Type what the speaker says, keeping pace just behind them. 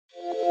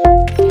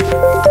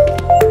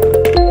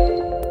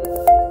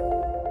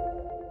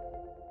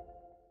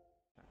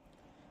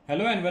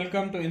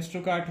welcome to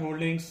Instrukart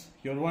Holdings,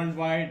 your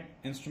worldwide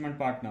instrument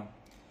partner.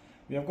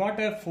 We have got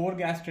a 4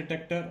 gas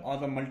detector or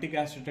the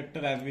multi-gas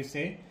detector as we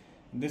say.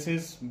 This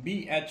is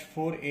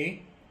BH-4A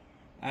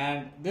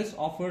and this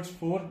offers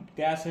 4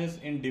 gases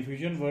in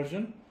diffusion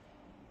version,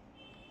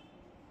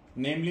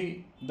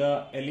 namely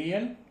the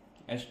LEL,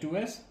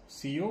 H2S,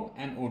 CO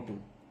and O2.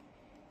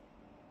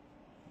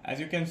 As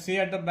you can see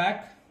at the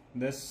back,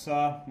 this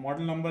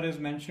model number is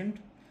mentioned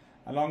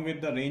along with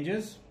the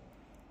ranges.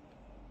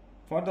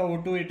 For the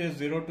O2 it is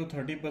 0 to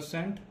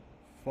 30%,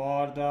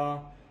 for the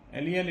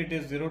LEL it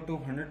is 0 to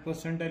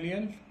 100%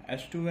 LEL,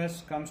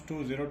 H2S comes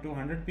to 0 to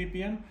 100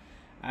 ppm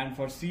and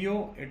for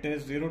CO it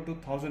is 0 to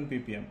 1000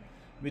 ppm,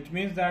 which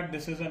means that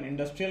this is an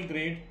industrial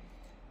grade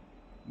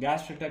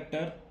gas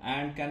detector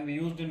and can be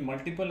used in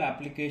multiple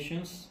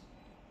applications,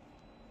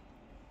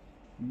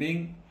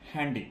 being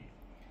handy.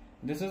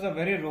 This is a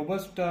very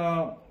robust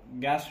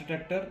gas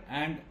detector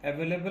and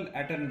available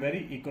at a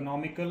very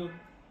economical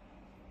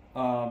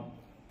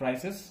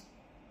prices.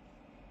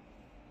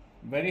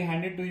 Very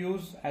handy to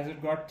use as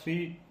it got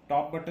 3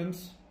 top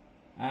buttons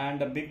and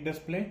a big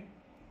display.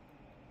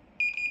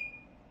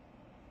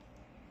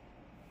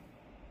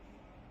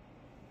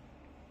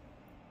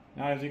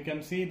 Now as you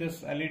can see,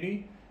 this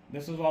LED,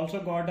 this has also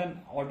got an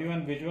audio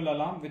and visual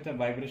alarm with a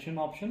vibration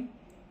option,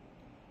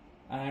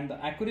 and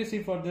the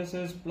accuracy for this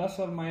is plus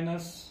or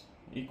minus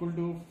equal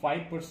to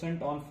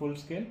 5% on full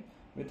scale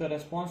with a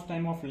response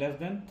time of less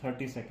than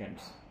 30 seconds.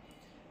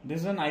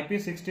 This is an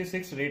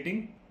IP66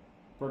 rating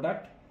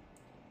product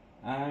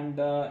and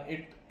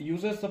it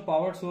uses the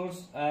power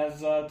source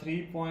as a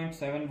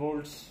 3.7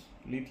 volts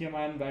lithium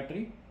ion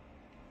battery,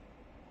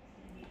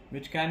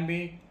 which can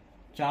be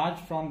charged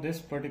from this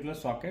particular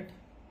socket.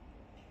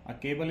 A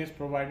cable is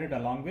provided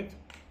along with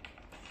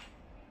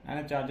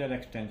and a charger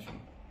extension.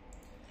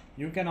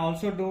 You can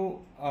also do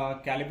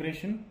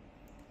calibration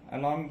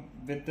along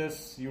with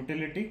this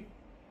utility.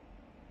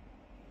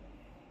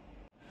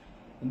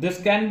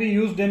 This can be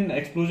used in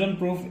explosion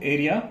proof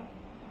area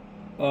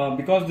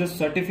because this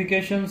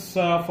certifications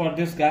for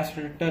this gas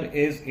detector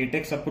is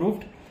ATEX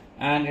approved,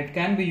 and it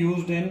can be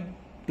used in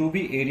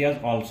 2B areas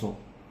also.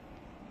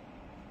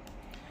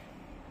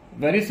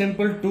 Very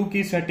simple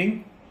 2-key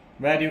setting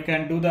where you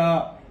can do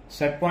the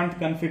set point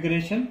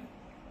configuration.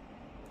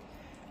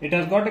 It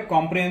has got a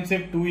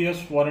comprehensive 2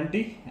 years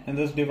warranty in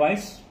this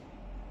device.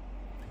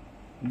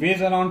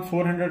 Weighs around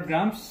 400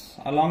 grams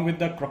along with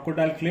the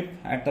crocodile clip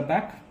at the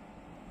back.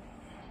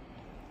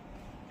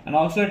 And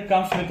also it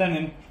comes with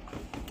an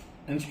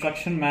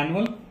instruction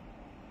manual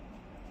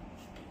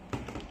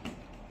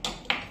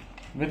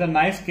with a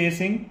nice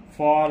casing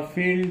for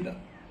field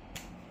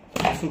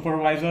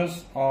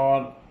supervisors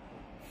or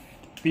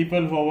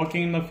people who are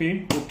working in the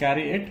field to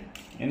carry it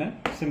in a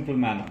simple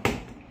manner.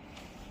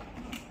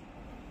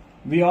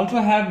 We also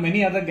have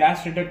many other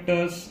gas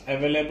detectors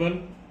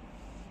available,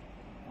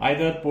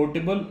 either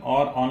portable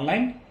or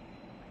online,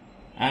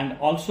 and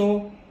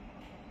also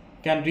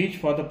can reach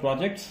for the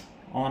projects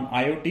on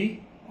IoT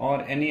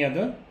or any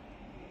other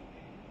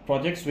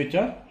projects which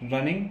are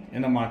running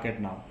in the market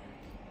now.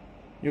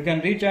 You can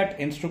reach at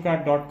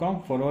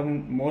instrukart.com for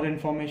more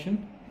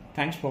information.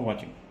 Thanks for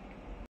watching.